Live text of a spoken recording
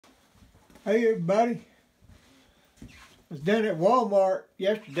Hey everybody, I was down at Walmart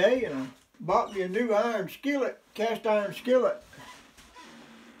yesterday and I bought me a new iron skillet, cast iron skillet.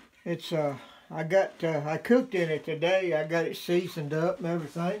 It's I cooked in it today. I got it seasoned up and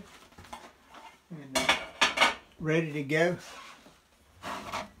everything, and ready to go.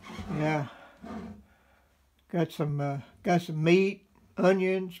 Yeah, got some meat,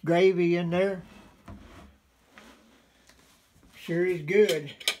 onions, gravy in there. Sure is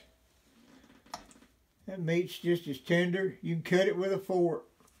good. That meat's just as tender. You can cut it with a fork.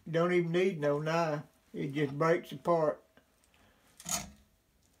 You don't even need no knife. It just breaks apart.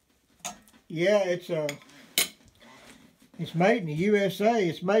 Yeah, it's made in the USA.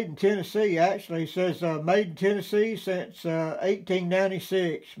 It's made in Tennessee. Actually, it says made in Tennessee since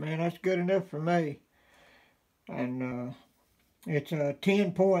 1896. Man, that's good enough for me. And it's a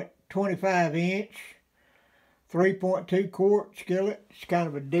 10.25 inch, 3.2 quart skillet. It's kind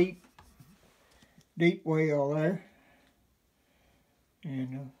of a deep well there,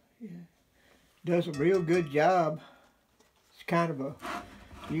 and yeah, does a real good job. It's kind of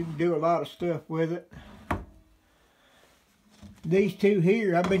you can do a lot of stuff with it. These two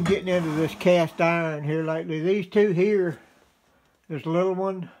here, I've been getting into this cast iron here lately. These two here, this little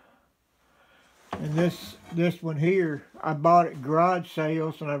one and this one here, I bought at garage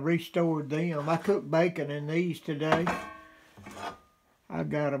sales and I restored them. I cooked bacon in these today. I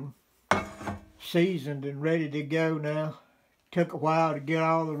got them seasoned and ready to go now. Took a while to get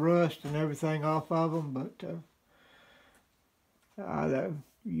all the rust and everything off of them, but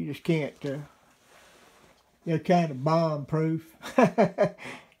you just can't. They're kind of bomb-proof.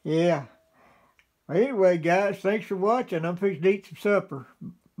 Yeah. Well, anyway, guys, thanks for watching. I'm fixing to eat some supper.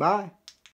 Bye.